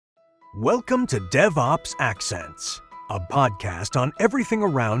Welcome to DevOps Accents, a podcast on everything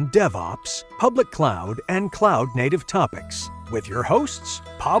around DevOps, public cloud, and cloud-native topics, with your hosts,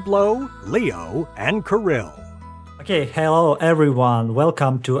 Pablo, Leo, and Kirill. Okay, hello everyone.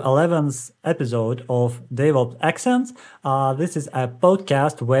 Welcome to 11th episode of DevOps Accents. This is a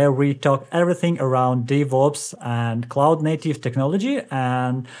podcast where we talk everything around DevOps and cloud-native technology,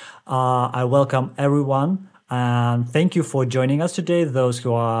 and I welcome everyone. And thank you for joining us today, those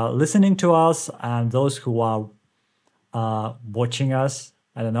who are listening to us and those who are watching us,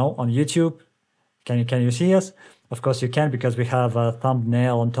 I don't know, on YouTube. Can you see us? Of course you can, because we have a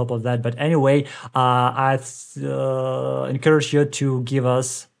thumbnail on top of that. But anyway, I encourage you to give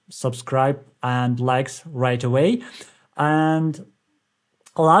us subscribe and likes right away. And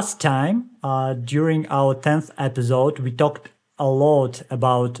last time, during our 10th episode, we talked a lot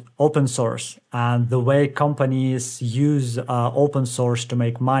about open source and the way companies use open source to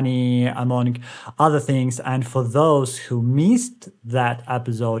make money, among other things. And for those who missed that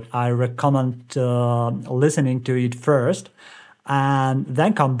episode, I recommend listening to it first and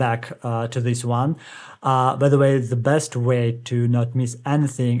then come back to this one. By the way, the best way to not miss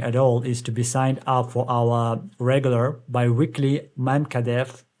anything at all is to be signed up for our regular bi-weekly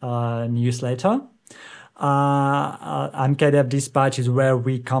Memcadev newsletter. Memcadev Dispatch is where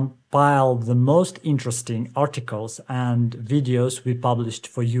we compile the most interesting articles and videos we published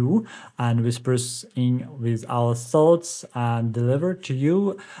for you and whispers in with our thoughts and deliver to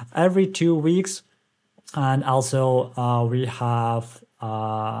you every 2 weeks. And also we have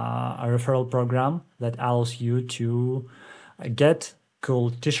a referral program that allows you to get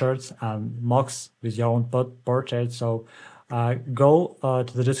cool t-shirts and mugs with your own portrait. So go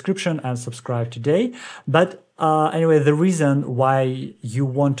to the description and subscribe today. But anyway, the reason why you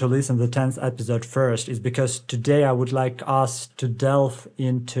want to listen to the 10th episode first is because today I would like us to delve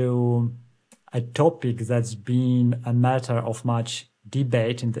into a topic that's been a matter of much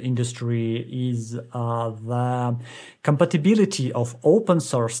debate in the industry, is the compatibility of open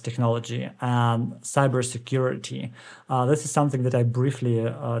source technology and cybersecurity. This is something that I briefly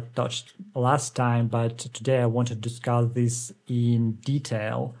touched last time, but today I want to discuss this in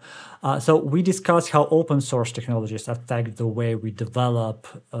detail. So we discussed how open source technologies affect the way we develop,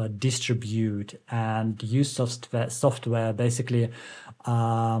 distribute, and use software, basically,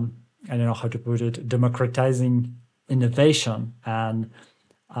 I don't know how to put it, democratizing innovation and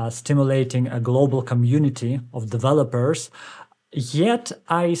stimulating a global community of developers. Yet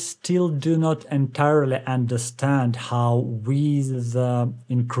I still do not entirely understand how, with the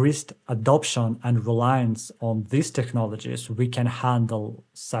increased adoption and reliance on these technologies, we can handle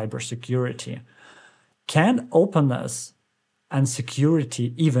cybersecurity. Can openness and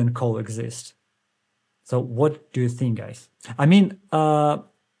security even coexist? So what do you think, guys? I mean,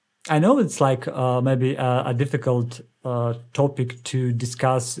 I know it's like maybe a difficult topic to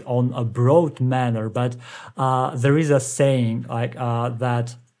discuss on a broad manner, but there is a saying like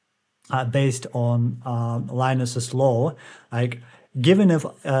that based on Linus's law, like given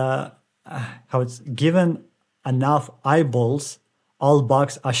enough eyeballs, all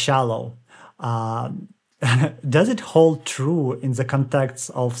bugs are shallow. Does it hold true in the context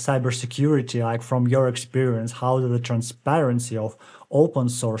of cybersecurity? Like from your experience, how does the transparency of open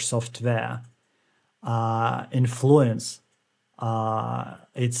source software influence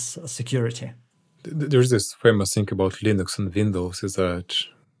its security? There's this famous thing about Linux and Windows, is that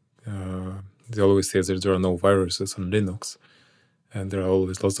they always say that there are no viruses on Linux, and there are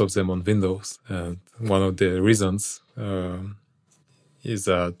always lots of them on Windows. And one of the reasons is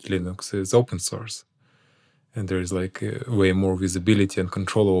that Linux is open source, and there is like way more visibility and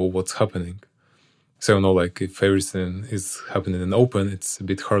control over what's happening. So, like if everything is happening in open, it's a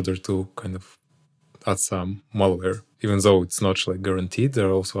bit harder to kind of add some malware, even though it's not like guaranteed. There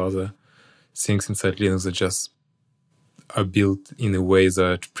are also other things inside Linux that just are built in a way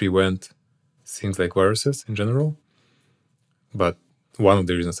that prevent things like viruses in general. But one of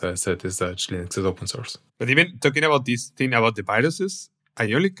the reasons I said is that Linux is open source. But even talking about this thing about the viruses,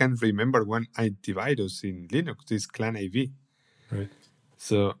 I only can remember one antivirus in Linux, this ClanIV. Right.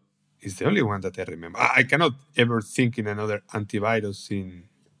 So it's the only one that I remember. I cannot ever think in another antivirus in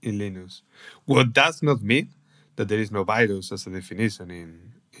Linux. What does not mean that there is no virus as a definition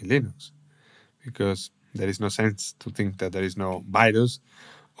in Linux, because there is no sense to think that there is no virus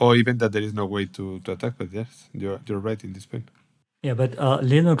or even that there is no way to attack. But yes, you're right in this point. Yeah, but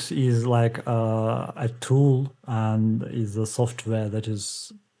Linux is like a tool and is a software that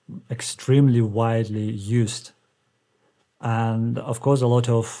is extremely widely used. And of course, a lot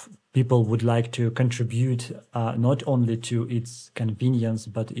of people would like to contribute not only to its convenience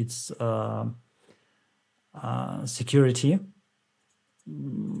but its security.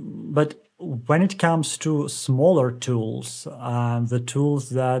 But when it comes to smaller tools, the tools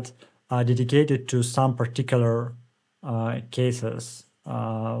that are dedicated to some particular cases,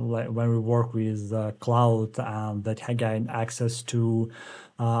 like when we work with cloud and that gain access to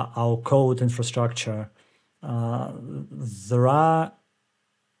our code infrastructure, there are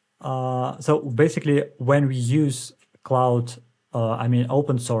so basically when we use cloud,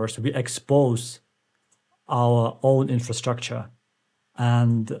 open source, we expose our own infrastructure.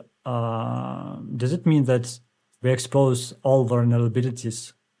 And does it mean that we expose all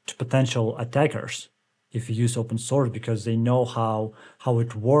vulnerabilities to potential attackers if you use open source, because they know how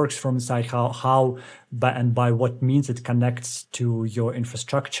it works from inside, by what means it connects to your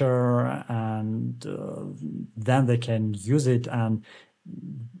infrastructure, and then they can use it and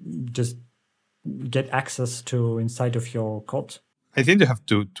just get access to inside of your code? I think you have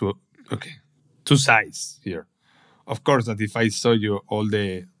two sides here. Of course, that if I show you all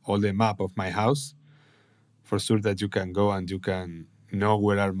the map of my house, for sure that you can go and you can know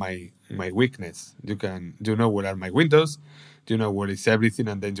where are my weakness. You know where are my windows, you know where is everything,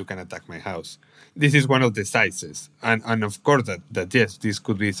 and then you can attack my house. This is one of the sizes, and of course that yes, this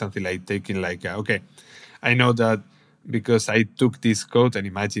could be something like taking I know that because I took this code, and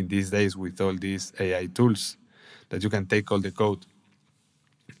imagine these days with all these AI tools that you can take all the code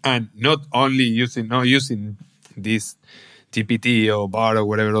and not using this GPT or BAR or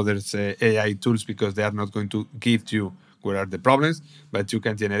whatever other AI tools, because they are not going to give you where are the problems, but you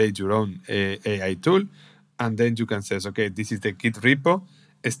can generate your own AI tool, and then you can say, okay, this is the Git repo,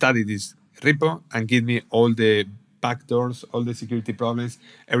 study this repo, and give me all the backdoors, all the security problems,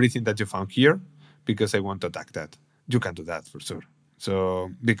 everything that you found here, because I want to attack that. You can do that for sure. So,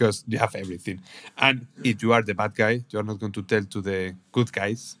 because you have everything. And if you are the bad guy, you are not going to tell to the good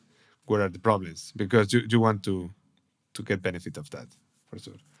guys where are the problems, because you want to get benefit of that, for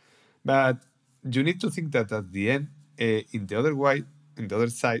sure. But you need to think that at the end, in the other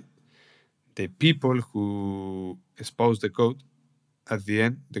side, the people who expose the code, at the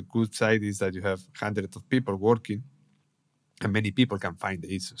end, the good side is that you have hundreds of people working, and many people can find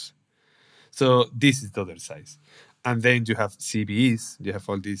the issues. So this is the other side. And then you have CVEs, you have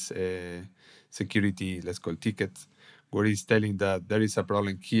all these security, let's call tickets, where it's telling that there is a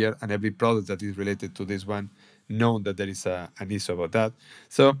problem here, and every product that is related to this one, know that there is an issue about that.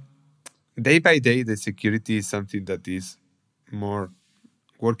 So day by day, the security is something that is more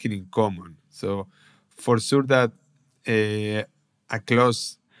working in common. So for sure that a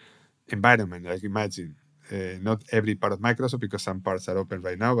closed environment, like imagine, not every part of Microsoft, because some parts are open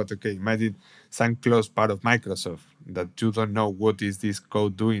right now, but okay, imagine some closed part of Microsoft that you don't know what is this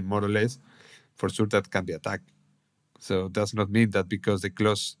code doing, more or less, for sure that can be attacked. So it does not mean that because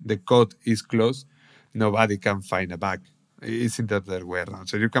the code is closed, nobody can find a bug. It's in the other way around.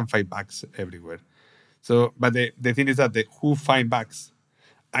 So you can find bugs everywhere. So, but the thing is that who find bugs?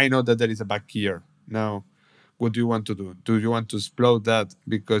 I know that there is a bug here. Now, what do you want to do? Do you want to explode that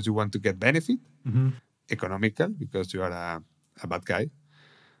because you want to get benefit? Mm-hmm. Economical, because you are a bad guy.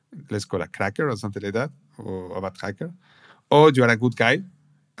 Let's call a cracker or something like that, or a bad hacker. Or you are a good guy,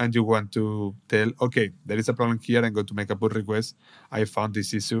 and you want to tell, okay, there is a problem here, I'm going to make a pull request, I found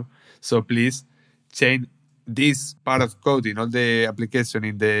this issue, so please change this part of code in all the application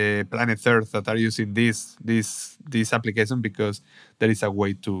in the planet Earth that are using this application, because there is a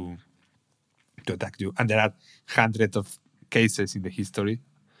way to attack you. And there are hundreds of cases in the history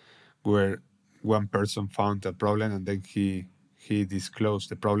where one person found a problem, and then he disclosed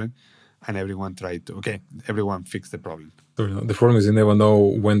the problem, and everyone fixed the problem. So, the problem is you never know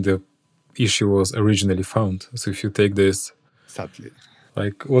when the issue was originally found. So if you take this, Sadly,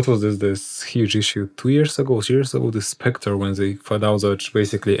 like, what was this huge issue 3 years ago, the Spectre, when they found out that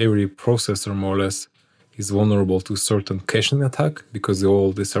basically every processor, more or less, is vulnerable to certain caching attack, because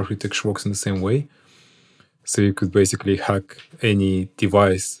all this architecture works in the same way. So you could basically hack any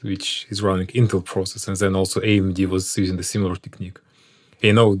device which is running Intel processors, and then also AMD was using the similar technique.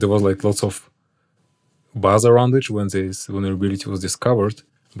 And, there was like lots of buzz around it when this vulnerability was discovered,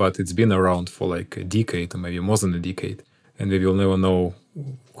 but it's been around for like a decade or maybe more than a decade, and we will never know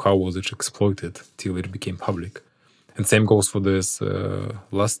how was it exploited till it became public. And same goes for this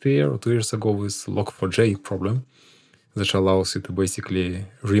last year or 2 years ago with Log4j problem, that allows you to basically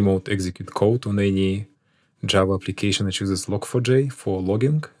remote execute code on any Java application that uses Log4j for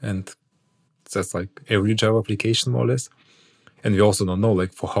logging, and that's like every Java application, more or less. And we also don't know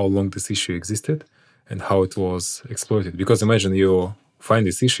like for how long this issue existed and how it was exploited. Because imagine you find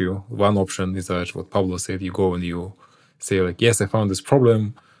this issue, one option is that what Pablo said, you go and you say like, yes, I found this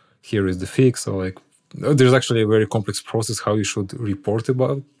problem, here is the fix, or like, there's actually a very complex process how you should report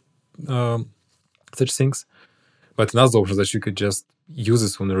about such things. But another option is that you could just use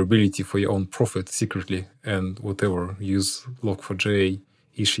this vulnerability for your own profit secretly and whatever, use Log4j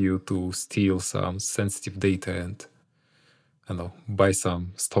issue to steal some sensitive data and, I don't know, buy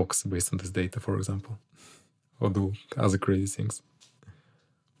some stocks based on this data, for example, or do other crazy things.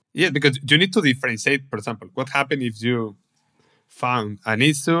 Yeah, because you need to differentiate, for example, what happened if you found an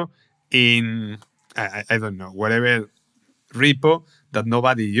issue in, I don't know, whatever repo that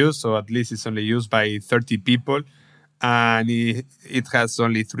nobody used, or at least it's only used by 30 people, and it has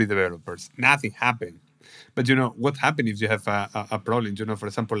only 3 developers. Nothing happened. But, what happened if you have a problem, for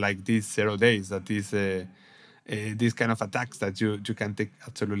example, like these 0 days, that is these kind of attacks that you can take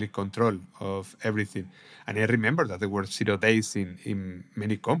absolutely control of everything. And I remember that there were 0 days in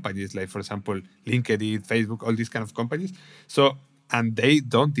many companies, like, for example, LinkedIn, Facebook, all these kind of companies. So, and they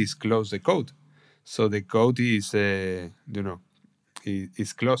don't disclose the code. So the code is,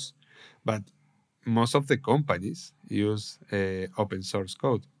 is closed. But most of the companies use open source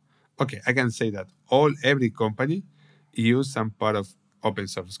code. Okay, I can say that every company use some part of open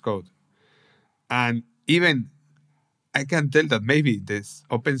source code. And even I can tell that maybe this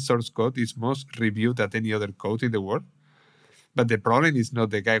open source code is most reviewed than any other code in the world. But the problem is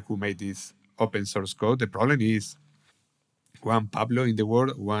not the guy who made this open source code. The problem is one Pablo in the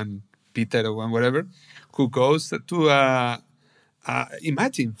world, one Peter or one whatever, who goes to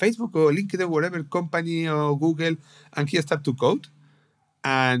imagine Facebook or LinkedIn or whatever company or Google, and he started to code.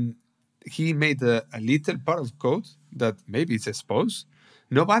 And he made a little part of code that maybe is exposed.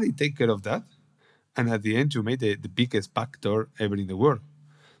 Nobody take care of that. And at the end, you made the biggest backdoor ever in the world.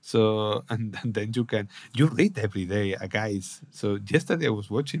 So, and then you read every day, guys. So yesterday I was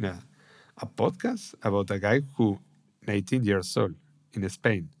watching a podcast about a guy who 19 years old in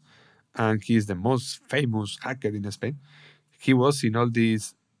Spain. And he is the most famous hacker in Spain. He was in all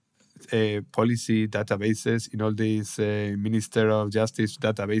these policy databases, in all these Minister of Justice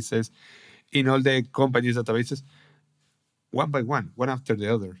databases, in all the companies' databases, one by one after the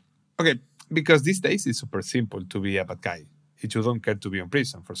other. Okay, because these days it's super simple to be a bad guy if you don't care to be in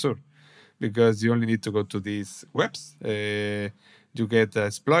prison, for sure. Because you only need to go to these webs, you get an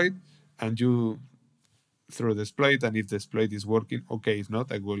exploit, and you through the exploit, and if the exploit is working, okay, if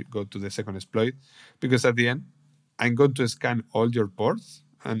not, I will go to the second exploit. Because at the end, I'm going to scan all your ports,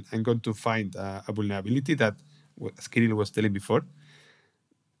 and I'm going to find a vulnerability that, as Kirill was telling before,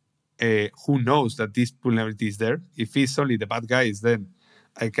 who knows that this vulnerability is there? If it's only the bad guys, then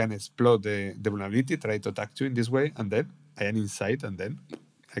I can exploit the vulnerability, try to attack you in this way, and then I am inside, and then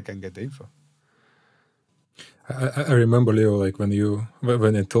I can get the info. I remember, Leo, like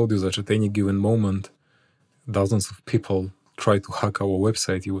when I told you that at any given moment, dozens of people try to hack our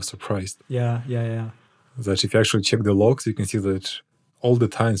website, you were surprised. Yeah. That if you actually check the logs, you can see that all the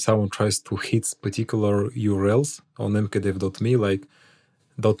time someone tries to hit particular URLs on mkdev.me, like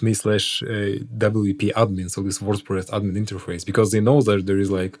 .me/wp admin, so this WordPress admin interface, because they know that there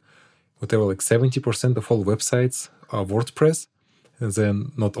is like 70% of all websites are WordPress, and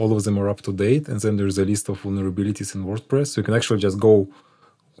then not all of them are up to date, and then there's a list of vulnerabilities in WordPress. So you can actually just go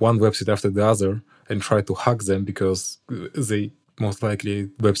one website after the other and try to hack them, because they most likely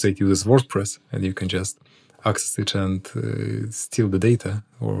website uses WordPress, and you can just access it and steal the data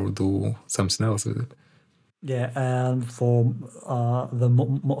or do something else with it. Yeah, and for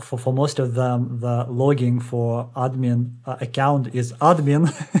for most of them, the logging for admin account is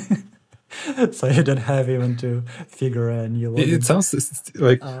admin, so you don't have even to figure a new login. It sounds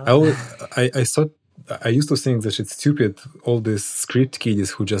like I used to think that it's stupid, all these script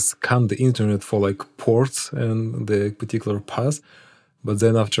kiddies who just scan the internet for like ports and the particular path. But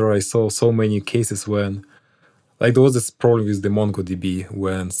then after I saw so many cases when, like, there was this problem with the MongoDB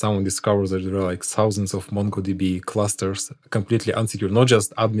when someone discovers that there are like thousands of MongoDB clusters completely unsecured, not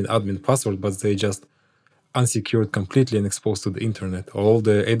just admin password, but they just unsecured completely and exposed to the internet. All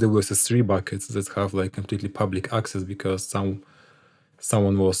the AWS S3 buckets that have like completely public access because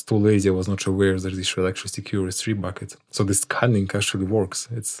someone was too lazy, was not aware that they should actually secure S3 buckets. So this scanning actually works.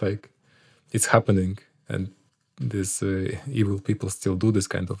 It's like, it's happening. And these evil people still do this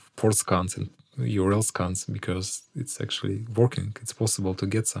kind of port scans and URL scans because it's actually working. It's possible to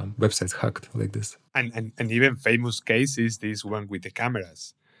get some websites hacked like this. And even famous case is this one with the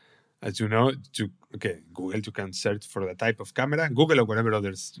cameras. As you know, Google, you can search for the type of camera. Google or whatever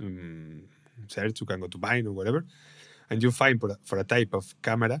others search, you can go to Bing or whatever. And you find for a type of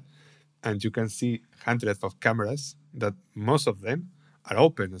camera, and you can see hundreds of cameras that most of them are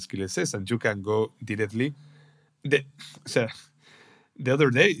open, as Kyle says, and you can go directly. So the other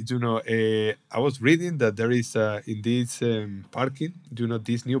day, I was reading that there is in this parking,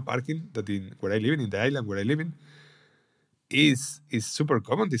 this new parking that where I live in the island where I live in, is super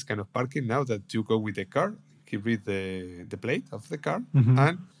common, this kind of parking now, that you go with the car, you read the plate of the car,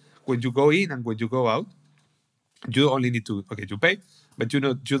 and when you go in and when you go out, you only need to, you pay, but you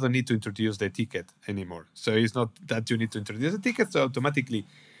don't need to introduce the ticket anymore. So it's not that you need to introduce the ticket, so automatically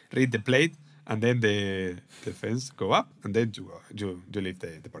read the plate, and then the fence go up, and then you leave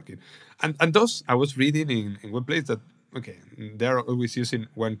the parking. And those, I was reading in one place that, they're always using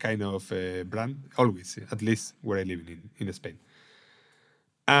one kind of brand, always, at least where I live in Spain.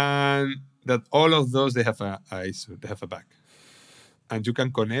 And that all of those, they have they have a back. And you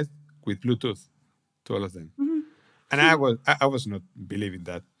can connect with Bluetooth to all of them. And I was not believing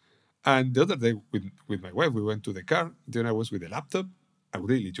that. And the other day with my wife, we went to the car, then I was with the laptop, and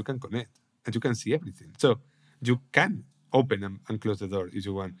really, you can connect, and you can see everything. So you can open and close the door if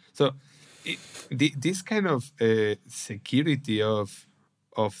you want. So this kind of security of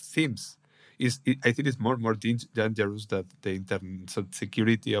themes I think it's more dangerous than the internet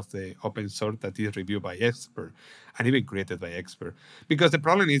security of the open source that is reviewed by expert and even created by expert. Because the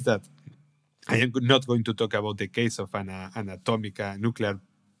problem is that I am not going to talk about the case of an atomic nuclear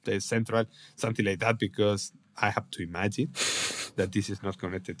central, something like that, because I have to imagine that this is not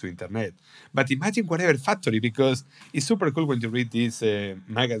connected to internet. But imagine whatever factory, because it's super cool when you read these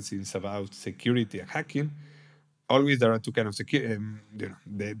magazines about security and hacking. Always there are two kinds of security,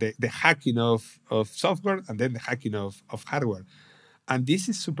 the hacking of software and then the hacking of hardware. And this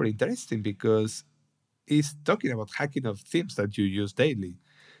is super interesting because it's talking about hacking of things that you use daily.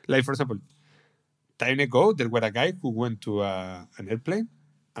 Like, for example, time ago, there was a guy who went to an airplane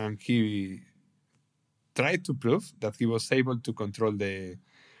and he tried to prove that he was able to control the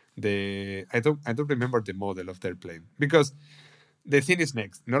I don't remember the model of the airplane, because the thing is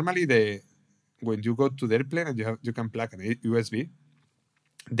next. Normally, when you go to the airplane and you can plug an USB,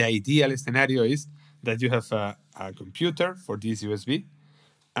 the ideal scenario is that you have a computer for this USB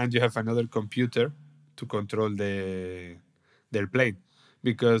and you have another computer to control the airplane,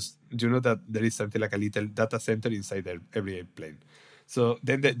 because you know that there is something like a little data center inside every airplane. So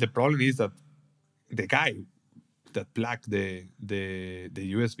then the problem is that the guy that plugged the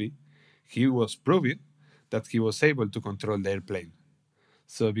USB, he was proving that he was able to control the airplane.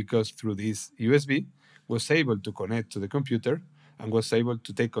 So because through this USB was able to connect to the computer and was able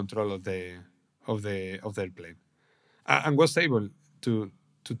to take control of the airplane, and was able to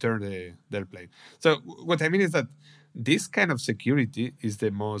turn the airplane. So what I mean is that this kind of security is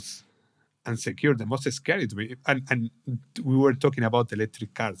the most unsecure, the most scary to me. And we were talking about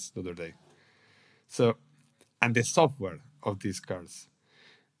electric cars the other day. So, and the software of these cars,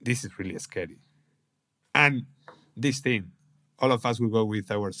 this is really scary. And this thing, all of us will go with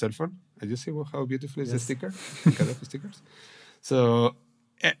our cell phone. And you see how beautiful is the sticker? Stickers. So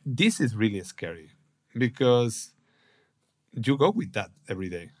this is really scary because you go with that every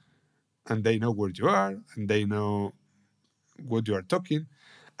day. And they know where you are, and they know what you are talking.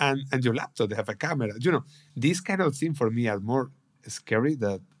 And your laptop, they have a camera. These kind of things for me are more scary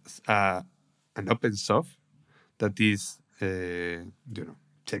than an open source that is,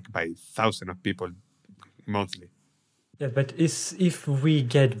 checked by thousands of people monthly. Yeah, but if we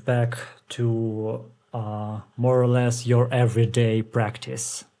get back to more or less your everyday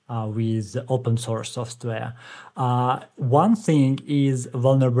practice with open source software, one thing is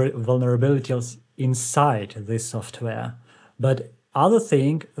vulnerabilities inside this software, but other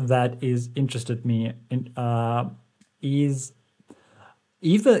thing that is interested me in, is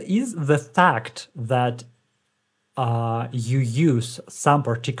the fact that you use some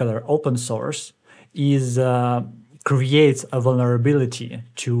particular open source creates a vulnerability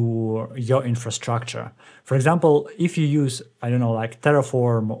to your infrastructure. For example, if you use, like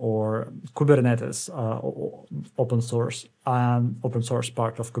Terraform or Kubernetes, open source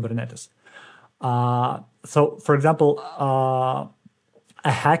part of Kubernetes. So, for example, a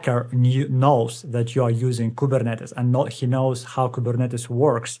hacker knows that you are using Kubernetes, and he knows how Kubernetes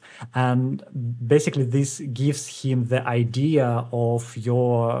works. And basically, this gives him the idea of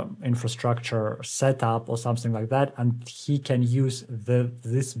your infrastructure setup or something like that, and he can use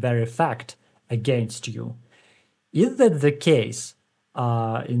this very fact against you. Is that the case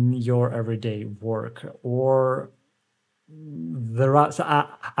in your everyday work, or there are? So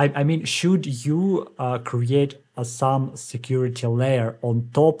I mean, should you create some security layer on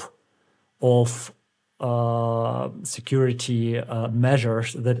top of security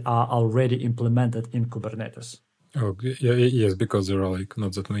measures that are already implemented in Kubernetes? Oh, yes, because there are like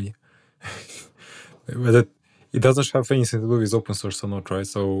not that many. But it doesn't have anything to do with open source or not, right?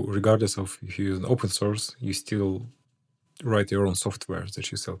 So regardless of if you use an open source, you still write your own software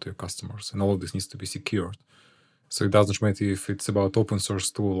that you sell to your customers, and all of this needs to be secured. So it doesn't matter if it's about open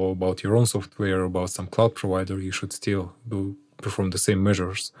source tool or about your own software or about some cloud provider, you should still perform the same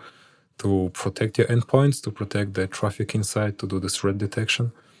measures to protect your endpoints, to protect the traffic inside, to do the threat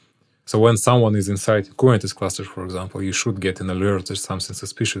detection. So when someone is inside Kubernetes cluster, for example, you should get an alert that something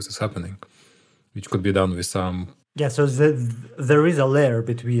suspicious is happening, which could be done with some. Yeah, so there is a layer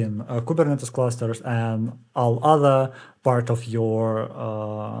between Kubernetes clusters and all other part of your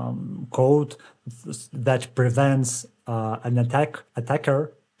code that prevents an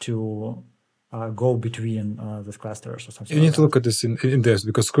attacker to go between these clusters or something. You need like to look at this in depth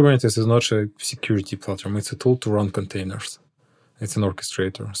because Kubernetes is not a security platform; it's a tool to run containers. It's an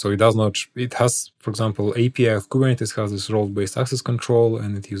orchestrator. So it does not, it has, for example, API of Kubernetes has this role-based access control,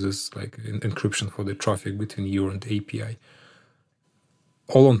 and it uses like encryption for the traffic between you and the API.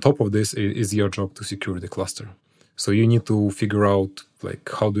 All on top of this is your job to secure the cluster. So you need to figure out like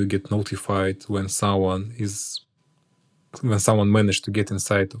how do you get notified when someone managed to get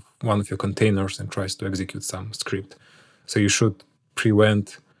inside of one of your containers and tries to execute some script. So you should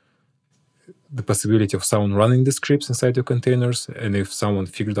prevent the possibility of someone running the scripts inside your containers, and if someone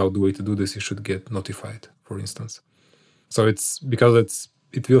figured out the way to do this, you should get notified, for instance. So it's because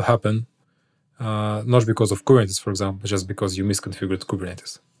it will happen, not because of Kubernetes, for example, just because you misconfigured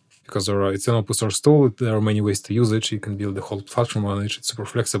Kubernetes. Because it's an open source tool, there are many ways to use it. You can build the whole platform on it. It's super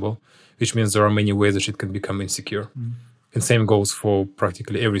flexible, which means there are many ways that it can become insecure. And same goes for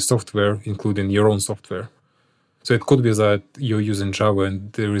practically every software, including your own software. So it could be that you're using Java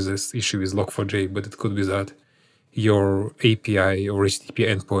and there is this issue with Log4j, but it could be that your API or HTTP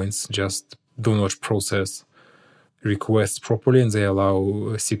endpoints just do not process requests properly and they allow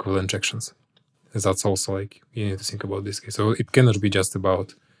SQL injections. And that's also like, you need to think about this case. So it cannot be just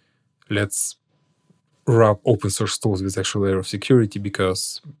about let's wrap open source tools with actual layer of security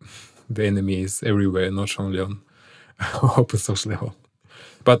because the enemy is everywhere, not only on open source level.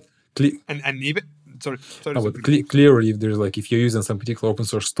 But and even sorry. But clearly, if there's like if you're using some particular open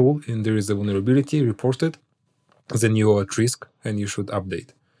source tool and there is a vulnerability reported, then you are at risk and you should update.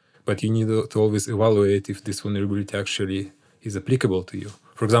 But you need to always evaluate if this vulnerability actually is applicable to you.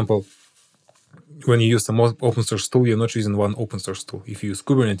 For example, when you use some open source tool, you're not using one open source tool. If you use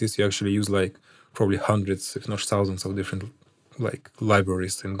Kubernetes, you actually use like probably hundreds, if not thousands, of different like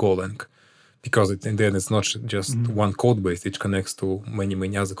libraries in Golang, because in the end it's not just one code base; it connects to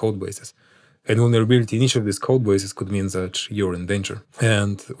many other code bases. And vulnerability in each of these code bases could mean that you're in danger.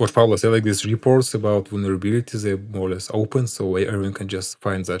 And what Pablo said, like these reports about vulnerabilities, they're more or less open, so everyone can just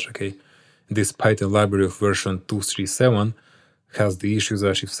find that, okay, this Python library of version 237 has the issue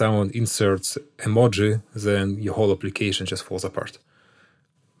that if someone inserts emoji, then your whole application just falls apart.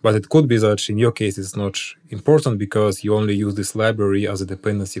 But it could be that in your case it's not important because you only use this library as a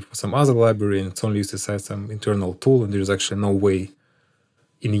dependency for some other library and it's only used inside some internal tool and there's actually no way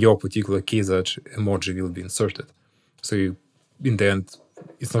in your particular case that emoji will be inserted. So in the end,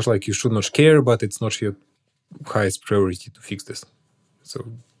 it's not like you should not care, but it's not your highest priority to fix this. So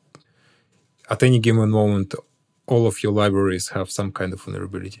at any given moment, all of your libraries have some kind of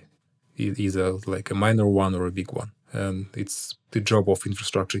vulnerability, either like a minor one or a big one. And it's the job of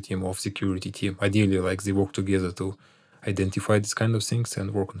infrastructure team, of security team. Ideally, like they work together to identify these kind of things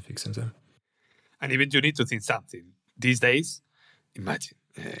and work on fixing them. And even you need to think something. These days, imagine,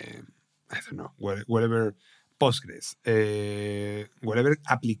 I don't know, whatever Postgres, whatever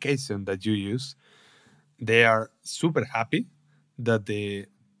application that you use, they are super happy that the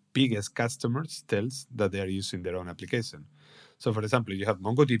biggest customers tells that they are using their own application. So for example, you have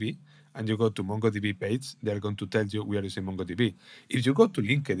MongoDB and you go to MongoDB page, they're going to tell you we are using MongoDB. If you go to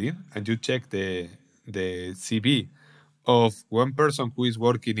LinkedIn and you check the CV of one person who is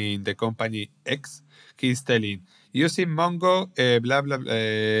working in the company X, he is telling, using Mongo, blah, blah, blah,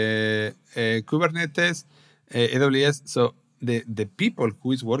 Kubernetes, AWS. So the people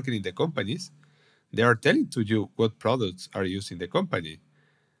who is working in the companies, they are telling to you what products are used in the company.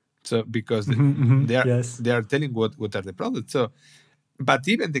 So because they are telling what are the products. So, but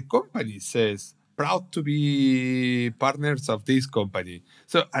even the company says, proud to be partners of this company.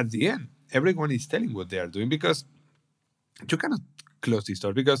 So at the end, everyone is telling what they are doing because you cannot close this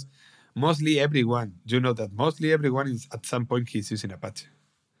door because mostly everyone is at some point he's using Apache.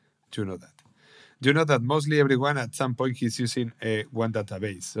 You know that. You know that mostly everyone at some point he's using one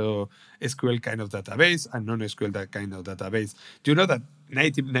database. So SQL kind of database and non-SQL that kind of database. You know that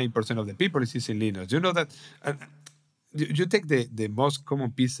 99% of the people is using Linux. You know that you take the most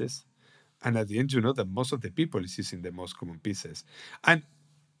common pieces, and at the end, you know that most of the people is using the most common pieces. And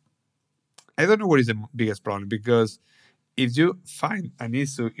I don't know what is the biggest problem, because if you find an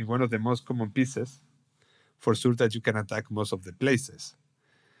issue in one of the most common pieces, for sure that you can attack most of the places.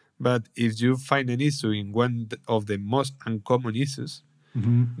 But if you find an issue in one of the most uncommon issues,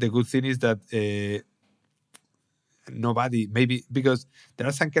 the good thing is that nobody, maybe because there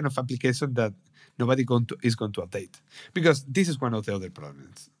are some kind of application that nobody is going to update. Because this is one of the other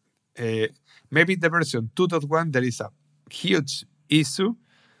problems. Maybe the version 2.1, there is a huge issue,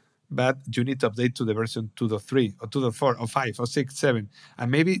 but you need to update to the version 2.3 or 2.4 or 5 or 6, 7.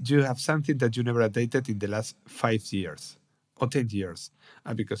 And maybe you have something that you never updated in the last 5 years or 10 years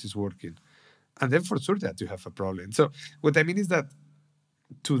because it's working. And then for sure that you have a problem. So what I mean is that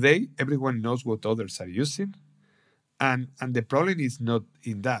today everyone knows what others are using. And the problem is not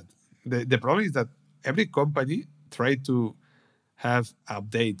in that. The problem is that every company try to have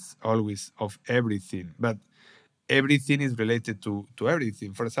updates always of everything, but everything is related to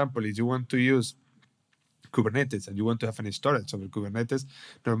everything. For example, if you want to use Kubernetes and you want to have an storage over Kubernetes,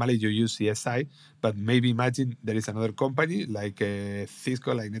 normally you use CSI, but maybe imagine there is another company like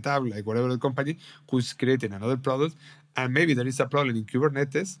Cisco, like NetApp, like whatever the company, who's creating another product, and maybe there is a problem in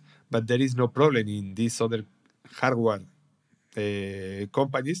Kubernetes, but there is no problem in these other hardware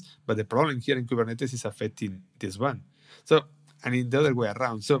companies, but the problem here in Kubernetes is affecting this one. So, and in the other way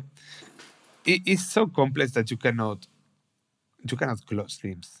around. So it's so complex that you cannot close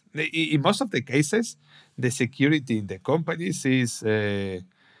things. In most of the cases, the security in the companies is,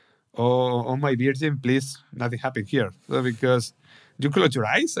 oh my virgin, please, nothing happened here. So because you close your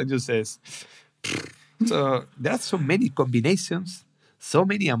eyes and you says, so there are so many combinations, so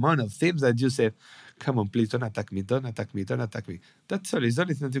many amount of things that you say, come on, please, don't attack me, don't attack me, don't attack me. That's all. It's the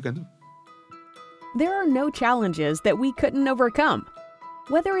only thing that you can do. There are no challenges that we couldn't overcome.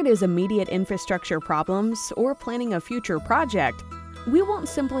 Whether it is immediate infrastructure problems or planning a future project, we won't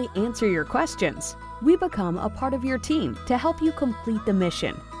simply answer your questions. We become a part of your team to help you complete the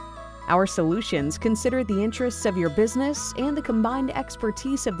mission. Our solutions consider the interests of your business and the combined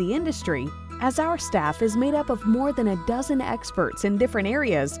expertise of the industry, as our staff is made up of more than a dozen experts in different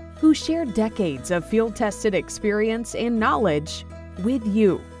areas who share decades of field-tested experience and knowledge with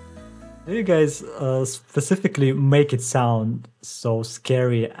you. You guys specifically make it sound so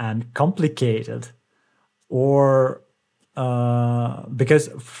scary and complicated, or because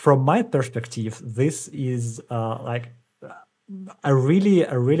from my perspective, this is like a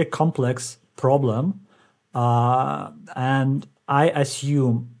really complex problem, and I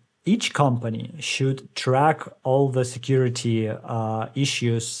assume each company should track all the security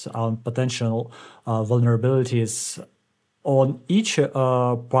issues and potential vulnerabilities on each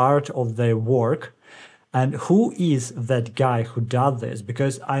part of their work. And who is that guy who does this?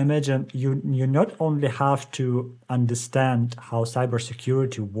 Because I imagine you not only have to understand how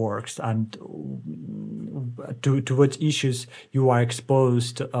cybersecurity works and to what issues you are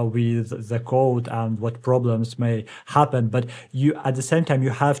exposed with the code and what problems may happen, but you at the same time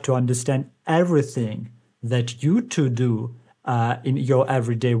you have to understand everything that you to do in your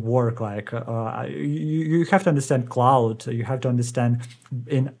everyday work. Like you have to understand cloud, you have to understand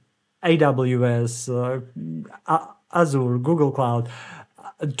in AWS, Azure, Google Cloud,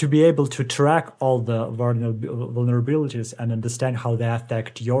 to be able to track all the vulnerabilities and understand how they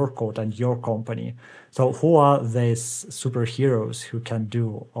affect your code and your company. So who are these superheroes who can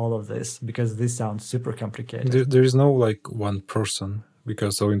do all of this? Because this sounds super complicated. There is no like one person,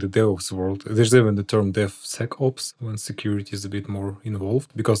 because so in the DevOps world, there's even the term DevSecOps when security is a bit more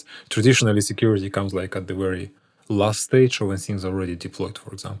involved, because traditionally security comes like at the very last stage or when things are already deployed,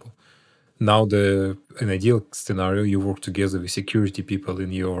 for example. Now, an ideal scenario, you work together with security people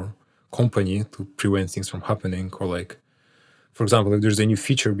in your company to prevent things from happening. Or like, for example, if there's a new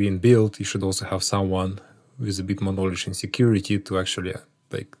feature being built, you should also have someone with a bit more knowledge in security to actually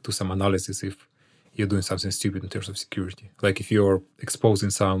like do some analysis if you're doing something stupid in terms of security. Like if you're exposing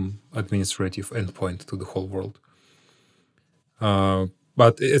some administrative endpoint to the whole world.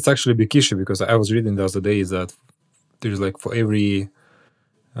 But it's actually a big issue, because I was reading the other day that there's like for every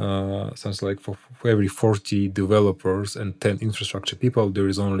sounds like for every 40 developers and 10 infrastructure people, there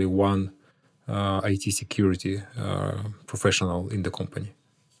is only one IT security professional in the company.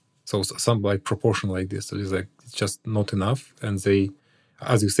 So some like proportion like this, so it's like it's just not enough, and they,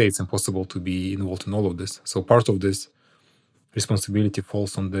 as you say, it's impossible to be involved in all of this. So part of this responsibility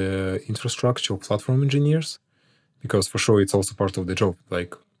falls on the infrastructure platform engineers, because for sure it's also part of the job.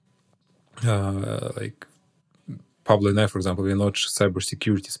 Like Pablo and I, for example, we're not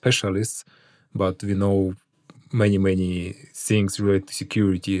cybersecurity specialists, but we know many things related to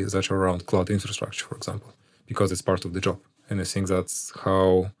security that are around cloud infrastructure, for example, because it's part of the job. And I think that's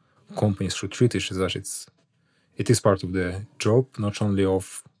how companies should treat it, is that it is part of the job, not only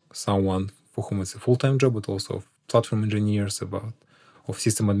of someone for whom it's a full-time job, but also of platform engineers, of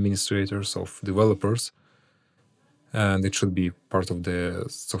system administrators, of developers. And it should be part of the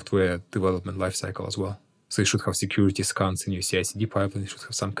software development lifecycle as well. So you should have security scans in your CI/CD pipeline. You should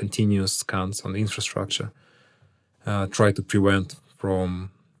have some continuous scans on the infrastructure. Try to prevent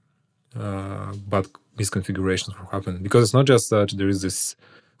from bad misconfigurations from happening. Because it's not just that there is this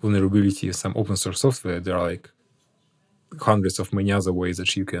vulnerability in some open source software. There are like hundreds of many other ways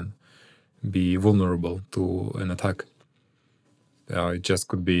that you can be vulnerable to an attack. It just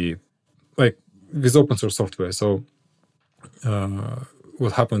could be like with open source software. So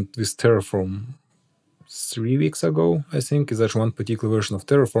what happened with Terraform 3 weeks ago, I think, is that one particular version of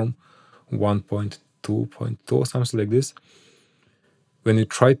Terraform, 1.2.2 or something like this, when you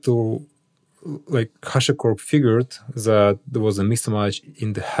tried to, like, HashiCorp figured that there was a mismatch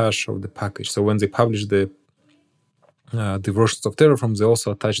in the hash of the package. So when they published the versions of Terraform, they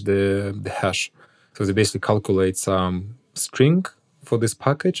also attached the hash. So they basically calculate some string for this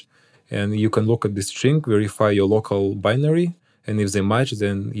package, and you can look at the string, verify your local binary, and if they match,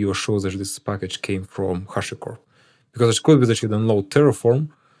 then you are sure that this package came from HashiCorp. Because it could be that you download Terraform,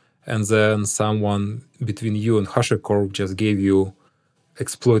 and then someone between you and HashiCorp just gave you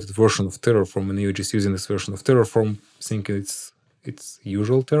exploited version of Terraform, and you're just using this version of Terraform, thinking it's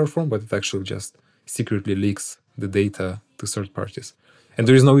usual Terraform, but it actually just secretly leaks the data to third parties. And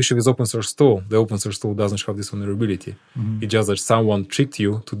there is no issue with open source tool. The open source tool doesn't have this vulnerability. Mm-hmm. It's just that someone tricked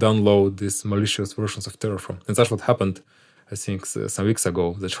you to download these malicious versions of Terraform. And that's what happened, I think, some weeks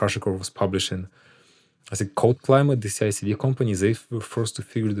ago, that HashiCorp was publishing, I think, Code Climate, the CI/CD company. They were first to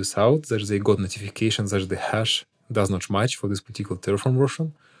figure this out, that they got notifications that the hash does not match for this particular Terraform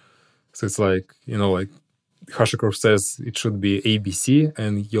version. So it's like, like HashiCorp says it should be ABC,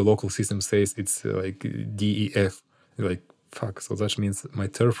 and your local system says it's like DEF. You're like, fuck, so that means my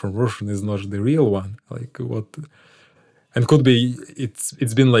Terraform version is not the real one. Like, what? And could be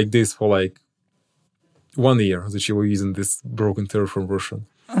it's been like this for like 1 year that you were using this broken Terraform version.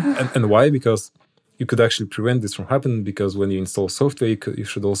 And why? Because you could actually prevent this from happening, because when you install software, you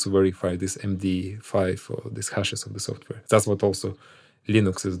should also verify this MD5 or these hashes of the software. That's what also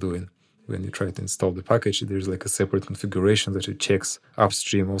Linux is doing. When you try to install the package, there's like a separate configuration that it checks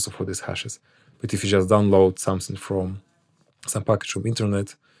upstream also for these hashes. But if you just download something from some package from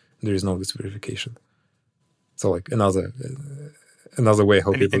internet, there is no this verification. So like another way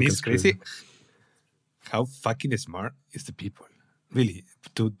how people can. And it's crazy how fucking smart is the people, really,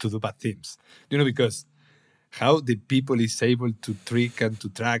 to do bad things. Because how the people is able to trick and to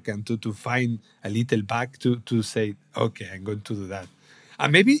track and to find a little bug to say, okay, I'm going to do that.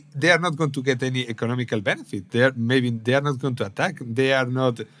 And maybe they are not going to get any economical benefit. They are not going to attack. They are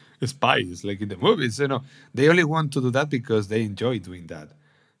not spies like in the movies. They only want to do that because they enjoy doing that.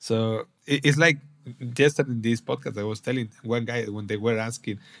 So it's like yesterday in this podcast, I was telling one guy when they were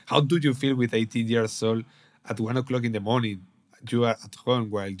asking, how do you feel with 18 years old at 1 o'clock in the morning? You are at home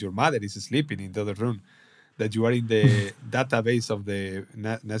while your mother is sleeping in the other room, that you are in the database of the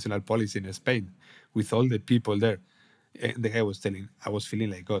national police in Spain with all the people there. And the guy was telling, I was feeling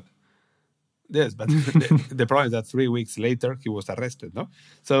like God. Yes, but the problem is that 3 weeks later, he was arrested, no?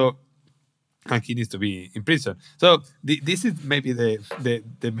 So, and he needs to be in prison. So this is maybe the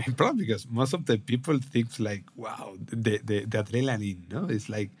main problem, because most of the people think like, wow, the adrenaline, no? It's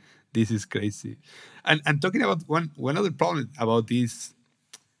like, this is crazy. And talking about one other problem about this,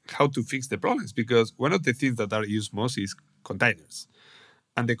 how to fix the problems, because one of the things that are used most is containers.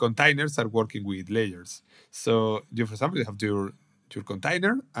 And the containers are working with layers. So you, for example, you have your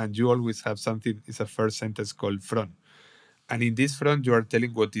container, and you always have something, it's a first sentence called from. And in this from, you are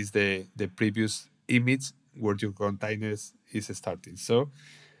telling what is the previous image where your containers is starting. So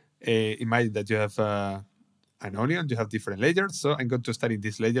imagine that you have an onion, you have different layers. So I'm going to start in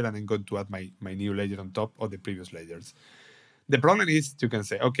this layer, and I'm going to add my new layer on top of the previous layers. The problem is you can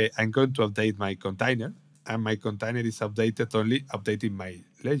say, okay, I'm going to update my container, and my container is only updating my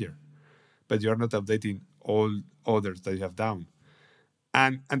layer. But you are not updating all others that you have down.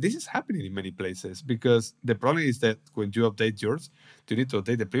 And this is happening in many places, because the problem is that when you update yours, You need to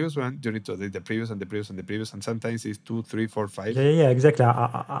update the previous one. You need to update the previous and the previous and the previous, and sometimes it's 2, 3, 4, 5. Yeah, exactly.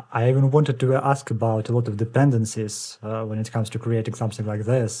 I even wanted to ask about a lot of dependencies when it comes to creating something like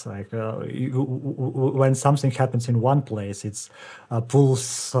this. Like when something happens in one place, it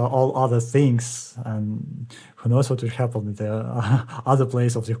pulls all other things, and who knows what will happen in the other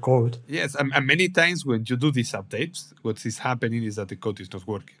place of the code. Yes, and many times when you do these updates, what is happening is that the code is not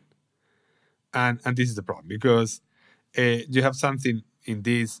working. And this is the problem, because you have something in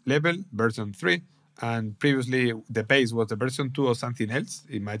this level, version 3, and previously the base was the version 2 or something else,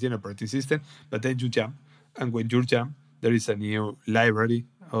 imagine operating system, but then you jump, and when you jump, there is a new library,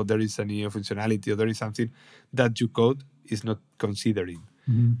 or there is a new functionality, or there is something that your code is not considering.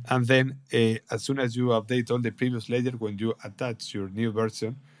 And then as soon as you update all the previous layer, when you attach your new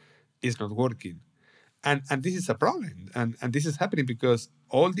version, it's not working. And this is a problem. And this is happening because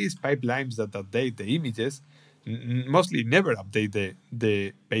all these pipelines that update the images mostly never update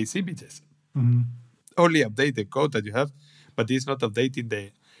the base images. Only update the code that you have, but it's not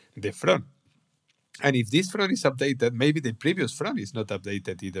updating the front. And if this front is updated, maybe the previous front is not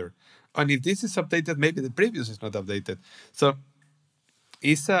updated either. And if this is updated, maybe the previous is not updated. So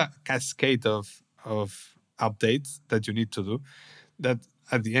it's a cascade of updates that you need to do that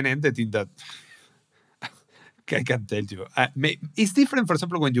at the end ended in that I can tell you. It's different, for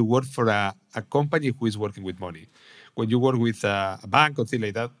example, when you work for a company who is working with money. When you work with a bank or things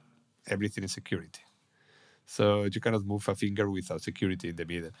like that, everything is security. So you cannot move a finger without security in the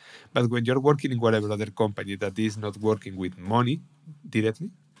middle. But when you're working in whatever other company that is not working with money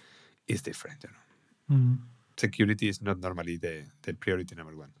directly, it's different. Security is not normally the priority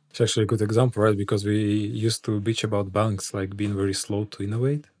number one. It's actually a good example, right? Because we used to bitch about banks like being very slow to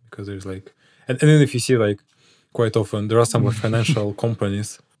innovate, because there's like, and then if you see like quite often there are some financial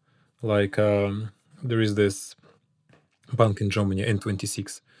companies like there is this bank in Germany,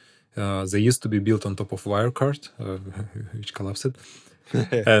 N26. They used to be built on top of Wirecard, which collapsed,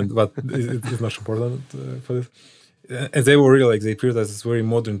 but it's not important for this. And they were really like, they appeared as this very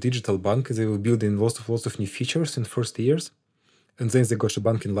modern digital bank. They were building lots of new features in first years, and then they got a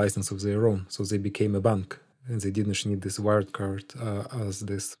banking license of their own, so they became a bank, and they didn't need this Wirecard as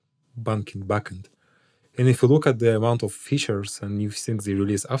this banking backend. And if you look at the amount of features and new things they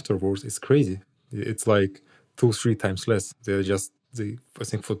release afterwards, it's crazy. It's like 2-3 times less. I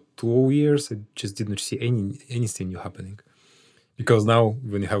think for 2 years, I just didn't see anything new happening. Because now,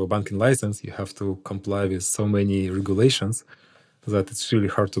 when you have a banking license, you have to comply with so many regulations that it's really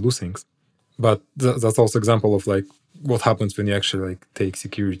hard to do things. But that's also an example of like what happens when you actually like take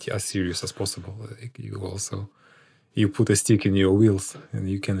security as serious as possible. Like you put a stick in your wheels and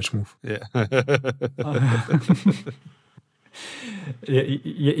you cannot move. Yeah.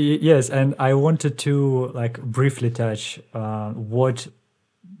 Yes, and I wanted to like briefly touch what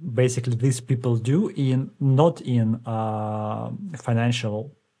basically these people do not in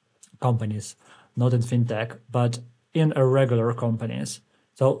financial companies, not in fintech, but in regular companies.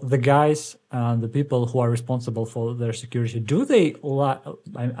 So the guys and the people who are responsible for their security, do they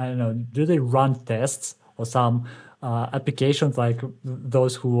run tests or some applications like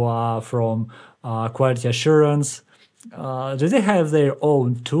those who are from quality assurance? Do they have their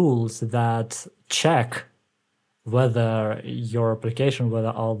own tools that check whether your application, whether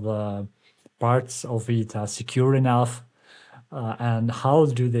all the parts of it are secure enough, and how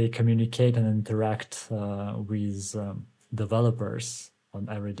do they communicate and interact with developers on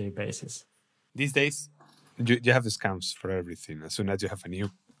an everyday basis? These days, you have scams for everything. As soon as you have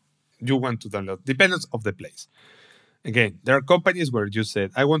you want to download, depends of the place. Again, there are companies where you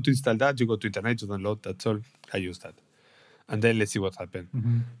said, I want to install that, you go to internet to download, that's all, I use that. And then let's see what happens.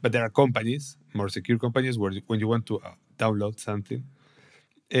 But there are companies, more secure companies, where when you want to download something,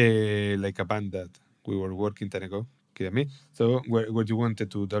 like a band that we were working time ago, so where you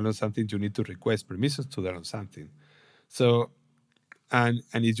wanted to download something, you need to request permissions to download something. So, and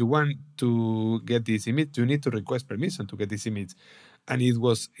if you want to get this image, you need to request permission to get this image. And it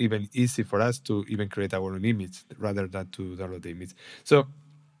was even easy for us to even create our own image rather than to download the image. So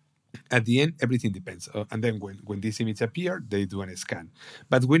at the end, everything depends. And then when this image appears, they do a scan.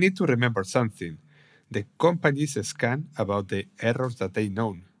 But we need to remember something. The companies scan about the errors that they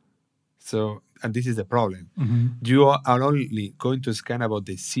know. So, and this is the problem. You are only going to scan about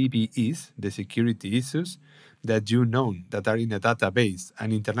the CVEs, the security issues, that you know that are in a database,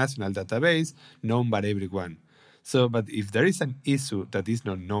 an international database known by everyone. So, but if there is an issue that is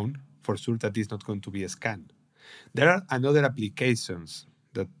not known, for sure that is not going to be scanned. There are other applications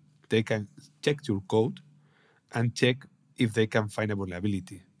that they can check your code and check if they can find a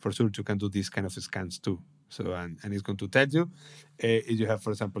vulnerability. For sure, you can do these kind of scans too. So, and it's going to tell you if you have,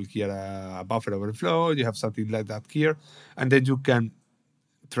 for example, here a buffer overflow, you have something like that here, and then you can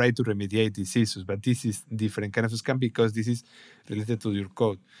try to remediate these issues. But this is different kind of scam because this is related to your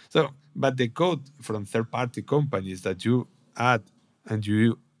code. So, but the code from third-party companies that you add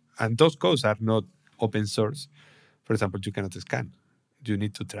and those codes are not open source. For example, you cannot scan. You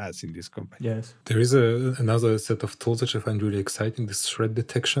need to trust in this company. Yes. There is another set of tools that I find really exciting, this threat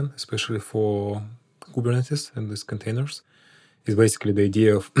detection, especially for Kubernetes and these containers. It's basically the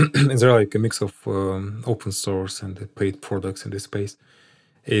idea of, there are like a mix of open source and the paid products in this space,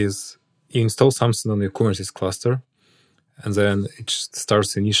 is you install something on your Kubernetes cluster, and then it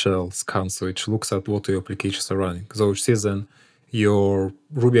starts initial scan, so it looks at what your applications are running. So it says then your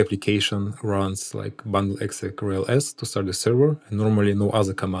Ruby application runs like bundle exec rels to start the server, and normally no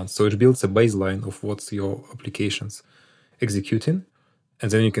other commands. So it builds a baseline of what's your applications executing,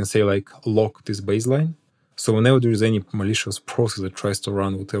 and then you can say like lock this baseline. So whenever there is any malicious process that tries to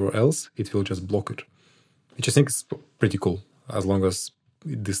run whatever else, it will just block it, which I think is pretty cool, as long as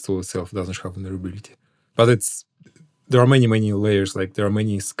this tool itself doesn't have vulnerability. But there are many layers. Like there are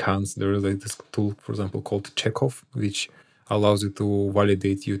many scans. There is like this tool, for example, called Checkov, which allows you to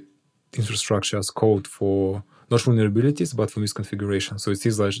validate your infrastructure as code for not vulnerabilities, but for misconfiguration. So it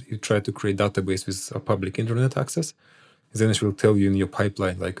is like you try to create database with a public internet access, then it will tell you in your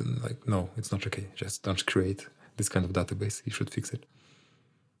pipeline, like no, it's not okay. Just don't create this kind of database. You should fix it.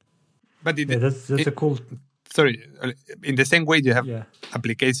 But that's a cool. Sorry, in the same way you have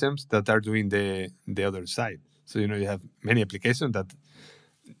applications that are doing the other side. So you have many applications that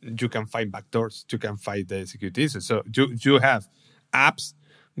you can find backdoors, you can find the security issues. So you have apps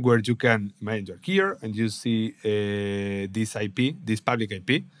where you can manage your gear and you see this IP, this public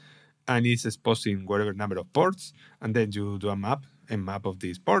IP, and it's exposing whatever number of ports, and then you do a map of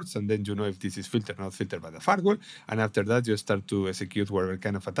these ports, and then you know if this is filtered or not filtered by the firewall, and after that you start to execute whatever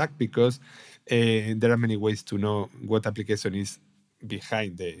kind of attack, because there are many ways to know what application is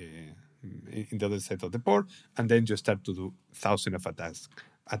behind in the other side of the port, and then you start to do thousands of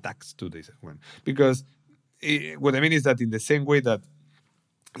attacks to this one. Because what I mean is that in the same way that,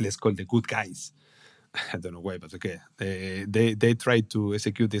 let's call the good guys, I don't know why, but okay, they try to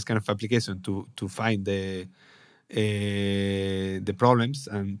execute this kind of application to find the problems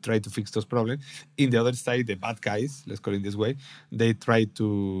and try to fix those problems. In the other side, the bad guys, let's call it this way, they try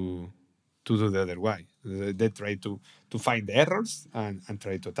to do the other way. They try to find the errors and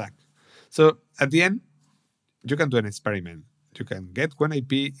try to attack. So at the end, you can do an experiment. You can get one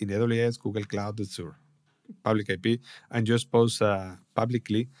IP in AWS, Google Cloud, Azure, public IP, and you expose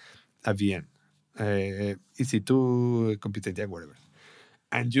publicly a VM, EC2, Compute, whatever.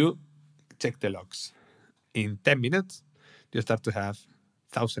 And you check the logs. In 10 minutes, you start to have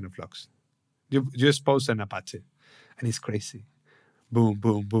thousands of logs. You expose an Apache, and it's crazy. Boom,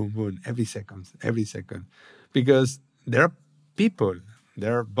 boom, boom, boom, every second. Because there are people,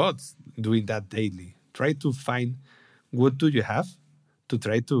 there are bots doing that daily. Try to find what do you have to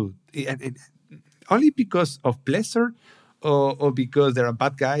try to... And only because of pleasure or because there are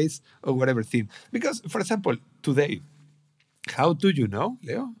bad guys or whatever thing. Because, for example, today, how do you know,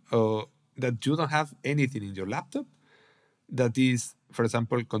 Leo, that you don't have anything in your laptop that is, for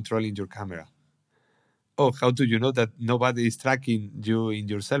example, controlling your camera? Or how do you know that nobody is tracking you in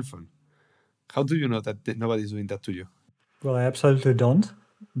your cell phone? How do you know that nobody is doing that to you? Well, I absolutely don't.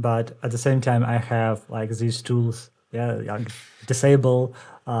 But at the same time, I have like these tools, like disable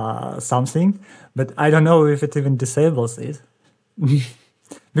something, but I don't know if it even disables it.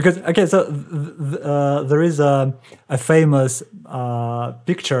 Because, okay, so there is a famous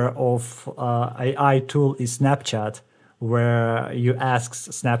picture of AI tool in Snapchat where you ask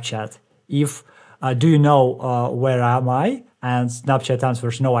Snapchat, if do you know where am I? And Snapchat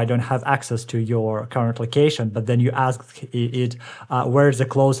answers, no, I don't have access to your current location. But then you ask it, where's the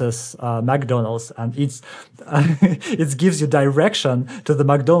closest McDonald's? And it gives you direction to the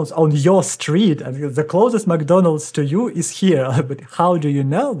McDonald's on your street. And the closest McDonald's to you is here. But how do you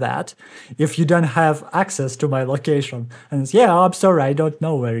know that if you don't have access to my location? And it's, I'm sorry, I don't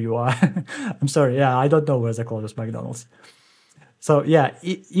know where you are. I'm sorry, I don't know where's the closest McDonald's. So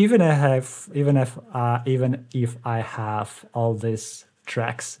even if I have all these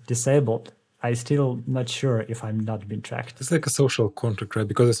tracks disabled, I still not sure if I'm not being tracked. It's like a social contract, right?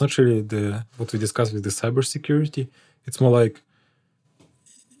 Because it's not really what we discussed with the cybersecurity. It's more like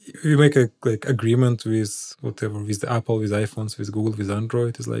you make a agreement with whatever, with the Apple, with iPhones, with Google, with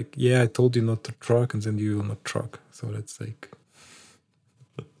Android. It's like, I told you not to track, and then you will not track. So that's like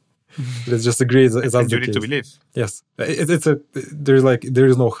Let's just agree that's And the you need case. to believe. Yes, there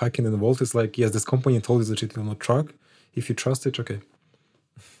is no hacking involved. It's like, yes, this company told you that it will not track. If you trust it, okay.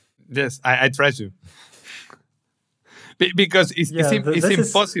 Yes, I trust you. Because it's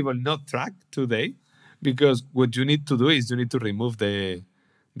impossible not track today, because what you need to do is you need to remove the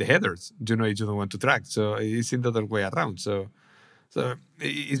headers. You don't want to track. So it's in the other way around. So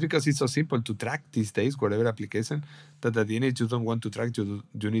it's because it's so simple to track these days, whatever application, that at the end you don't want to track, you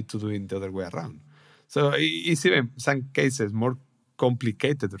need to do it the other way around. So it's even some cases more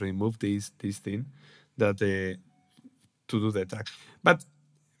complicated to remove this thing that to do the track. But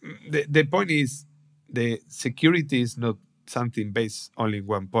the point is, the security is not something based only in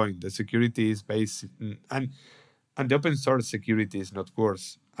one point. The security is based, and the open source security is not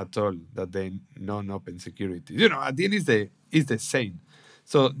worse at all than the non-open security. At the end is the same.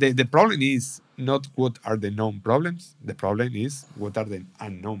 So the problem is not what are the known problems. The problem is what are the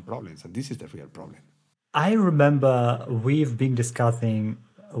unknown problems, and this is the real problem. I remember we've been discussing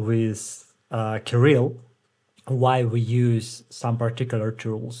with Kirill why we use some particular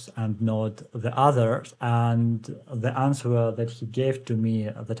tools and not the others. And the answer that he gave to me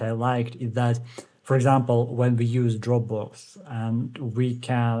that I liked is that, for example, when we use Dropbox, and we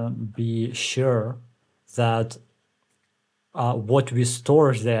can be sure that what we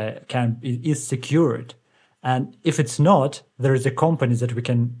store there is secured. And if it's not, there is a company that we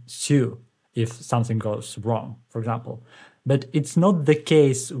can sue if something goes wrong, for example. But it's not the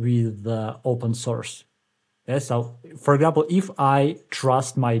case with open source. Yeah, so, for example, if I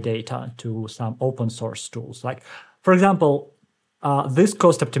trust my data to some open source tools, like, for example, this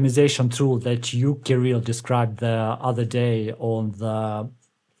cost optimization tool that you, Kirill, described the other day on the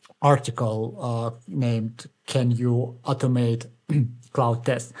article named "Can You Automate Cloud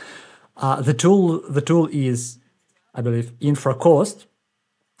Tests?" The tool is, I believe, InfraCost,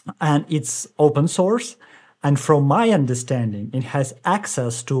 and it's open source. And from my understanding, it has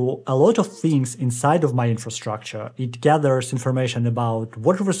access to a lot of things inside of my infrastructure. It gathers information about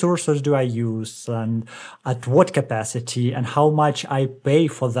what resources do I use and at what capacity and how much I pay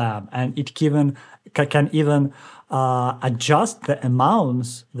for them. And it can even adjust the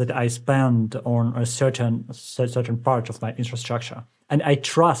amounts that I spend on a certain part of my infrastructure. And I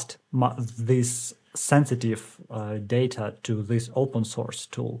trust this sensitive data to this open source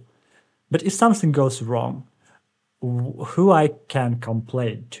tool. But if something goes wrong, who I can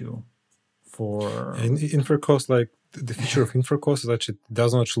complain to for... In InfraCost, like the feature of InfraCost is that it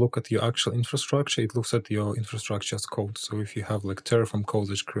does not look at your actual infrastructure, it looks at your infrastructure as code. So if you have like Terraform code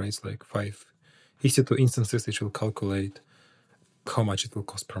that creates like 5 EC2 instances, it will calculate how much it will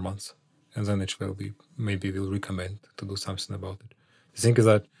cost per month. And then it will will recommend to do something about it. The thing is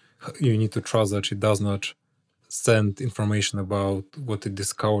that you need to trust that it does not send information about what it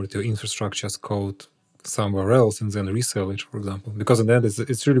discovered your infrastructure as code somewhere else and then resell it, for example. Because in the end, it's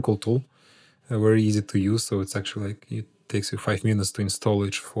a really cool tool, very easy to use. So it's actually like it takes you 5 minutes to install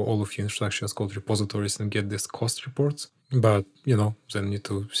it for all of your infrastructure as code repositories and get these cost reports. But, then you need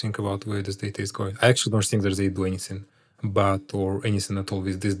to think about where this data is going. I actually don't think that they do anything bad or anything at all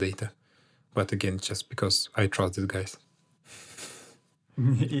with this data. But again, just because I trust these guys.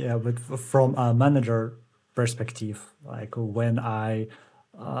 Yeah, but from a manager perspective, like when I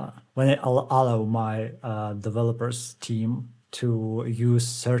allow my developers team to use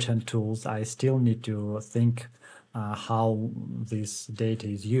certain tools, I still need to think how this data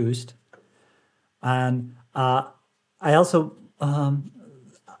is used. And I also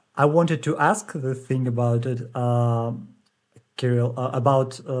I wanted to ask the thing about it, Kirill,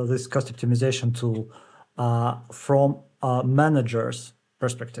 about this cost optimization tool from a manager's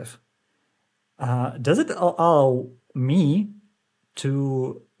perspective. Does it allow me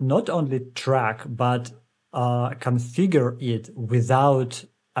to not only track but configure it without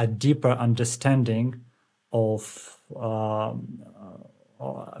a deeper understanding of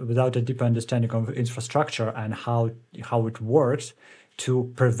infrastructure and how it works,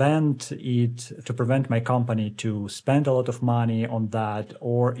 to prevent my company to spend a lot of money on that,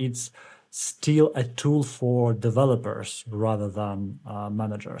 or it's still a tool for developers rather than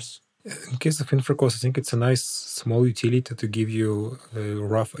managers? In case of InfraCost, I think it's a nice small utility to give you a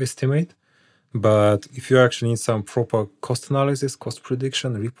rough estimate. But if you actually need some proper cost analysis, cost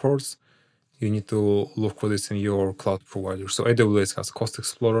prediction, reports, you need to look for this in your cloud provider. So AWS has Cost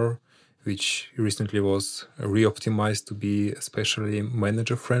Explorer, which recently was re-optimized to be especially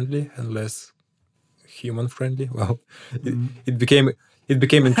manager-friendly and less human-friendly. Well, it became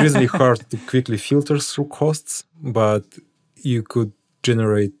increasingly hard to quickly filter through costs, but you could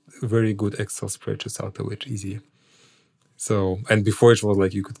generate very good Excel spreadsheets out of it easy. So, and before it was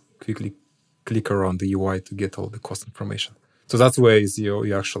like you could quickly click around the UI to get all the cost information. So that's where is your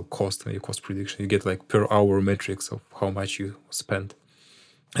actual cost and your cost prediction. You get like per hour metrics of how much you spend.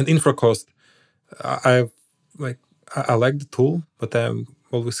 And infra cost, I like the tool, but I'm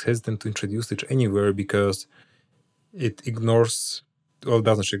always hesitant to introduce it anywhere because it ignores, well,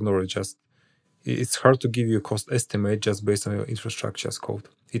 doesn't ignore it, just it's hard to give you a cost estimate just based on your infrastructure as code.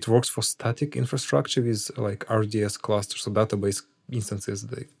 It works for static infrastructure with like RDS clusters, so database instances,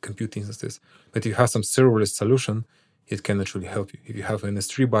 the compute instances. But if you have some serverless solution, it can actually help you. If you have an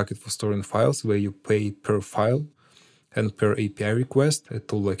S3 bucket for storing files where you pay per file and per API request, a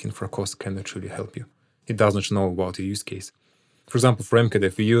tool like InfraCost can actually help you. It doesn't know about your use case. For example, for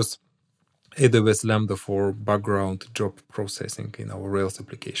MKDev, we use AWS Lambda for background job processing in our Rails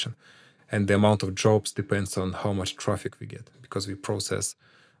application. And the amount of jobs depends on how much traffic we get, because we process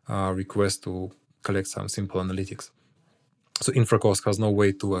requests to collect some simple analytics. So InfraCost has no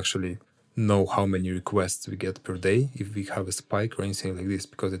way to actually know how many requests we get per day if we have a spike or anything like this,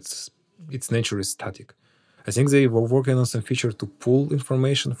 because its nature is static. I think they were working on some feature to pull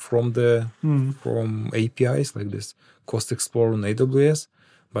information from from APIs like this Cost Explorer on AWS,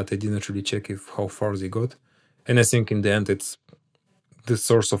 but I didn't really check how far they got. And I think in the end, it's the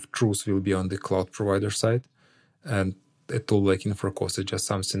source of truth will be on the cloud provider side, and a tool like InfraCost is just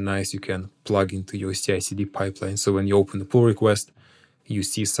something nice you can plug into your CI/CD pipeline. So when you open the pull request, you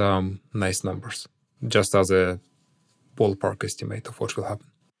see some nice numbers, just as a ballpark estimate of what will happen.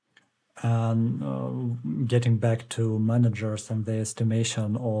 And getting back to managers and the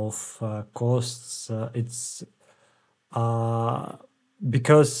estimation of costs, it's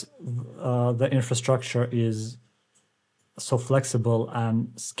because the infrastructure is so flexible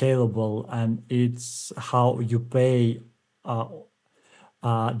and scalable, and it's how you pay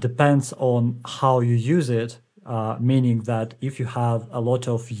depends on how you use it. Meaning that if you have a lot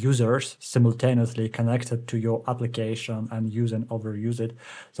of users simultaneously connected to your application and use and overuse it,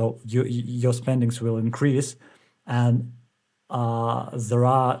 so your spendings will increase. And there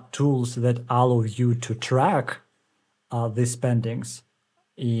are tools that allow you to track these spendings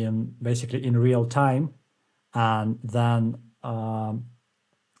in real time, and then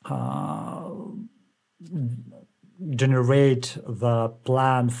generate the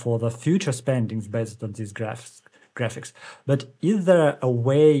plan for the future spendings based on these graphics. But is there a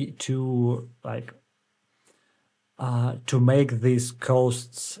way to to make these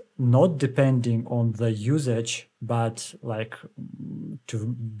costs not depending on the usage, but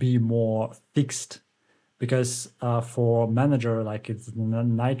to be more fixed? Because for manager, it's a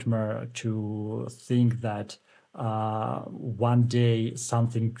nightmare to think that one day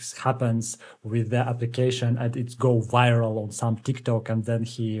something happens with the application and it go viral on some TikTok, and then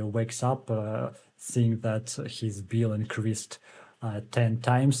he wakes up seeing that his bill increased 10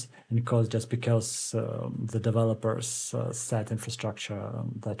 times, and just because the developers set infrastructure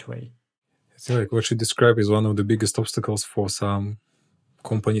that way. I think what you describe is one of the biggest obstacles for some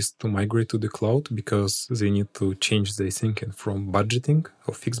companies to migrate to the cloud, because they need to change their thinking from budgeting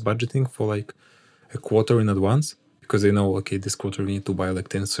or fixed budgeting for a quarter in advance, because they know, okay, this quarter we need to buy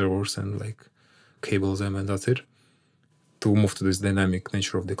 10 servers and cable them, and that's it, to move to this dynamic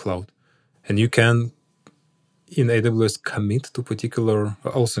nature of the cloud. And you can, in AWS, commit to particular,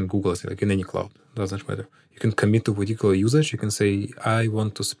 also in Google, in any cloud, doesn't matter. You can commit to particular usage. You can say, I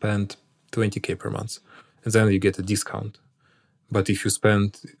want to spend $20,000 per month, and then you get a discount. But if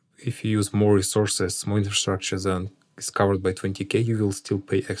you use more resources, more infrastructure than is covered by $20,000, you will still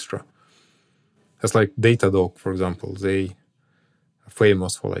pay extra. That's like Datadog, for example. They are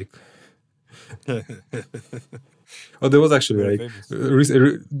famous for Oh, there was actually there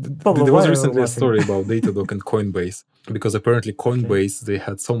was recently a story about Datadog and Coinbase, because apparently Coinbase, they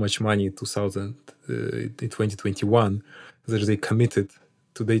had so much money in 2021 that they committed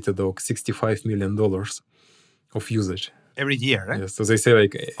to Datadog $65 million of usage. Every year, right? Yes, so they say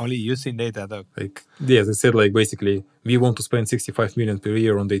only using Datadog. They said basically, we want to spend $65 million per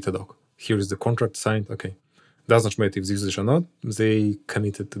year on Datadog. Here is the contract signed. Okay, doesn't matter if it's usage or not. They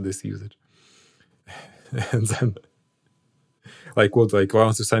committed to this usage, and then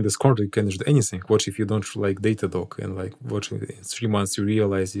once you sign this contract, you can do anything. What if you don't like Datadog, and what if in 3 months you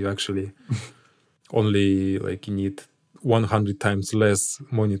realize you actually only you need 100 times less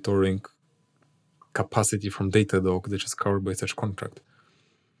monitoring capacity from Datadog that is covered by such contract.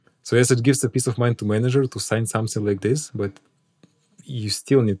 So yes, it gives a peace of mind to manager to sign something like this, but you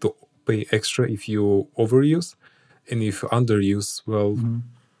still need to pay extra if you overuse, and if you underuse,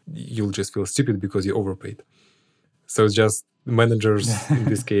 you'll just feel stupid because you overpaid. So it's just managers in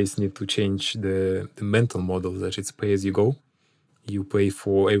this case need to change the mental model that it's pay as you go, You pay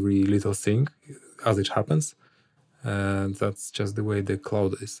for every little thing as it happens, and that's just the way the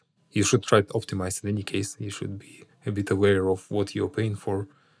cloud is. You should try to optimize in any case. You should be a bit aware of what you're paying for,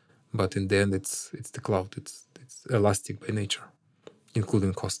 but in the end, it's the cloud. It's elastic by nature,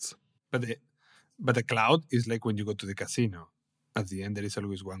 including costs. But the cloud is like when you go to the casino. At the end, there is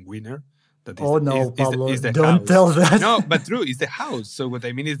always one winner. That is, Oh no, is Pablo, is the don't house. tell that. No, but true, it's the house. So what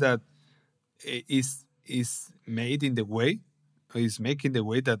I mean is that is made in the way, is making the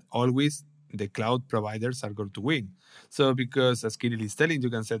way that always the cloud providers are going to win. So because as Kirill is telling, you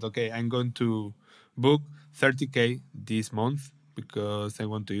can say, okay, I'm going to book 30K this month because I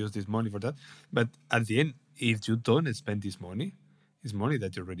want to use this money for that. But at the end, if you don't spend this money, it's money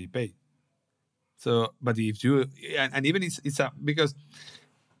that you already paid. So, but if you, and even it's a, because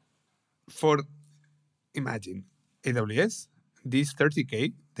for, imagine, AWS, these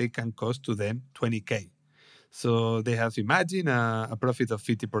 30K, they can cost to them 20K. So they have, imagine, a profit of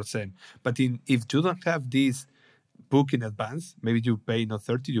 50%. But if you don't have this book in advance, maybe you pay not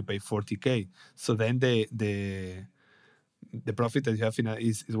 30, you pay 40K. So then the profit that you have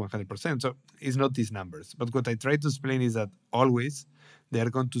is 100%. So it's not these numbers. But what I try to explain is that always they are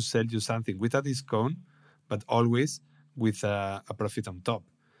going to sell you something with a discount, but always with a profit on top.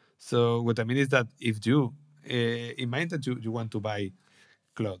 So what I mean is that if you, imagine that you want to buy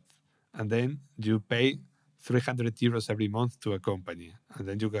clothes, and then you pay 300 euros every month to a company, and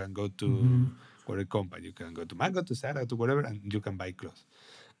then you can go to a company. You can go to Mango, to Zara, to whatever, and you can buy clothes.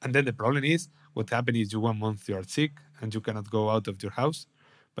 And then the problem is, what happens is you 1 month you are sick and you cannot go out of your house,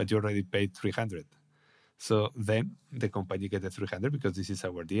 but you already paid 300. So then the company get the 300 because this is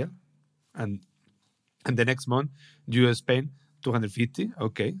our deal. And the next month you spend 250.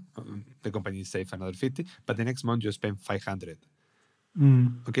 Okay, the company save another 50, but the next month you spend 500.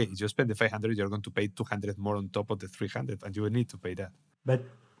 Okay, if you spend the 500, you're going to pay 200 more on top of the 300, and you will need to pay that. But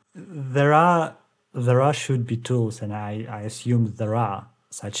there are should be tools, and I assume there are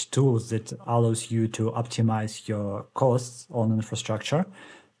such tools that allows you to optimize your costs on infrastructure.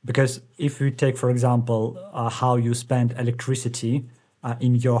 Because if you take, for example, how you spend electricity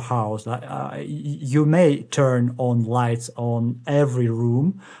in your house, you may turn on lights on every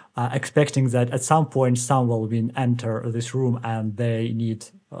room, expecting that at some point someone will enter this room and they need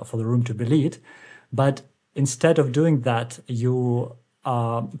for the room to be lit. But instead of doing that, you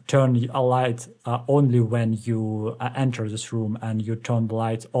turn a light only when you enter this room, and you turn the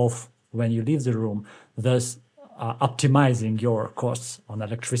lights off when you leave the room, thus optimizing your costs on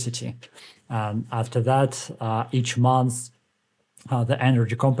electricity. And after that, each month, the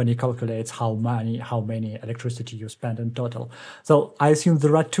energy company calculates how many electricity you spend in total. So I assume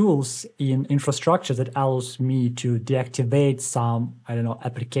there are tools in infrastructure that allows me to deactivate some,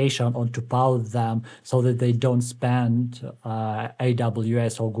 application or to power them so that they don't spend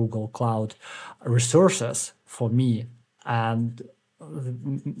AWS or Google Cloud resources for me, and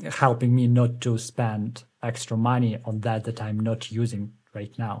helping me not to spend extra money on that I'm not using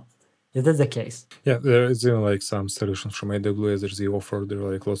right now. Is that the case? Yeah, there is like some solutions from AWS that they offer. There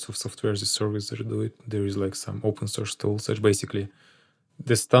are like lots of software as a service that do it. There is like some open source tools that basically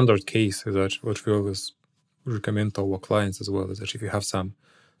the standard case is that what we always recommend to our clients as well is that if you have some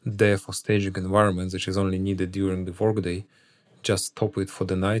dev or staging environment that is only needed during the workday, just stop it for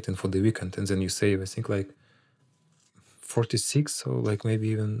the night and for the weekend, and then you save, I think, like 46 or like maybe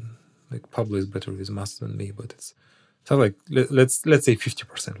even like Pablo is better with math than me, but it's so like let's say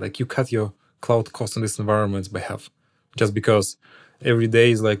 50%. Like you cut your cloud cost in this environment by half, just because every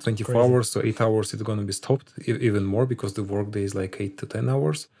day is like 24 hours, so 8 hours it's going to be stopped, even more because the workday is like 8 to 10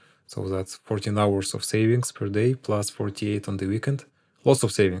 hours. So that's 14 hours of savings per day plus 48 on the weekend. Lots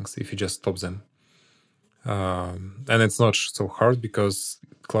of savings if you just stop them. And it's not so hard because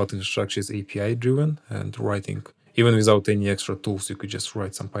cloud infrastructure is API driven, and writing, even without any extra tools, you could just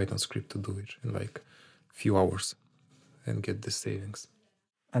write some Python script to do it in like a few hours and get the savings.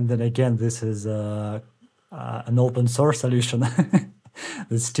 And then again, this is an open source solution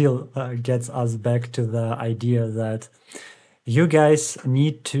that still gets us back to the idea that you guys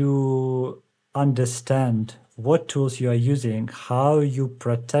need to understand what tools you are using, how you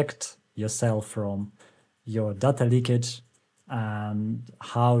protect yourself from your data leakage, and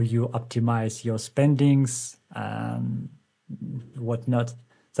how you optimize your spendings and whatnot.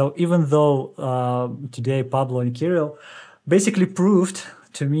 So even though today Pablo and Kirill basically proved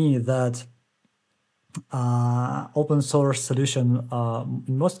to me that open source solution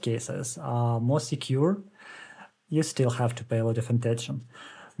in most cases are more secure, you still have to pay a lot of attention.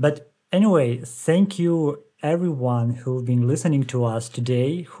 But anyway, thank you everyone who've been listening to us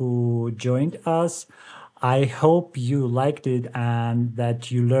today, who joined us. I hope you liked it and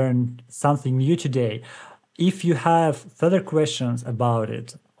that you learned something new today. If you have further questions about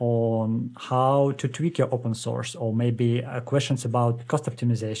it, on how to tweak your open source, or maybe questions about cost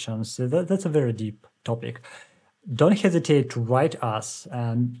optimizations, that's a very deep topic. Don't hesitate to write us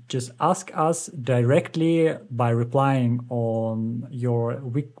and just ask us directly by replying on your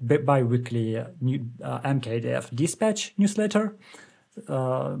bi-weekly MKDev Dispatch newsletter.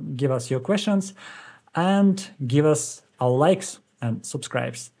 Give us your questions and give us our likes and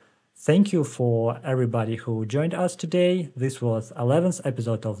subscribes. Thank you for everybody who joined us today. This was 11th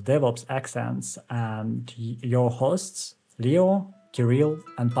episode of DevOps Accents and your hosts, Leo, Kirill,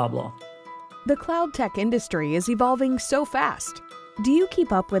 and Pablo. The cloud tech industry is evolving so fast. Do you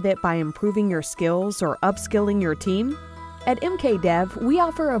keep up with it by improving your skills or upskilling your team? At MKDev, we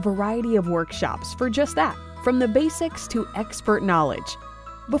offer a variety of workshops for just that, from the basics to expert knowledge.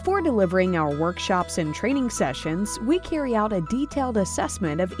 Before delivering our workshops and training sessions, we carry out a detailed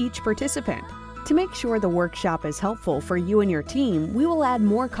assessment of each participant. To make sure the workshop is helpful for you and your team, we will add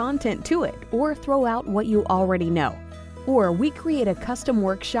more content to it or throw out what you already know. Or we create a custom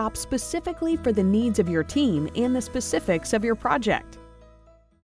workshop specifically for the needs of your team and the specifics of your project.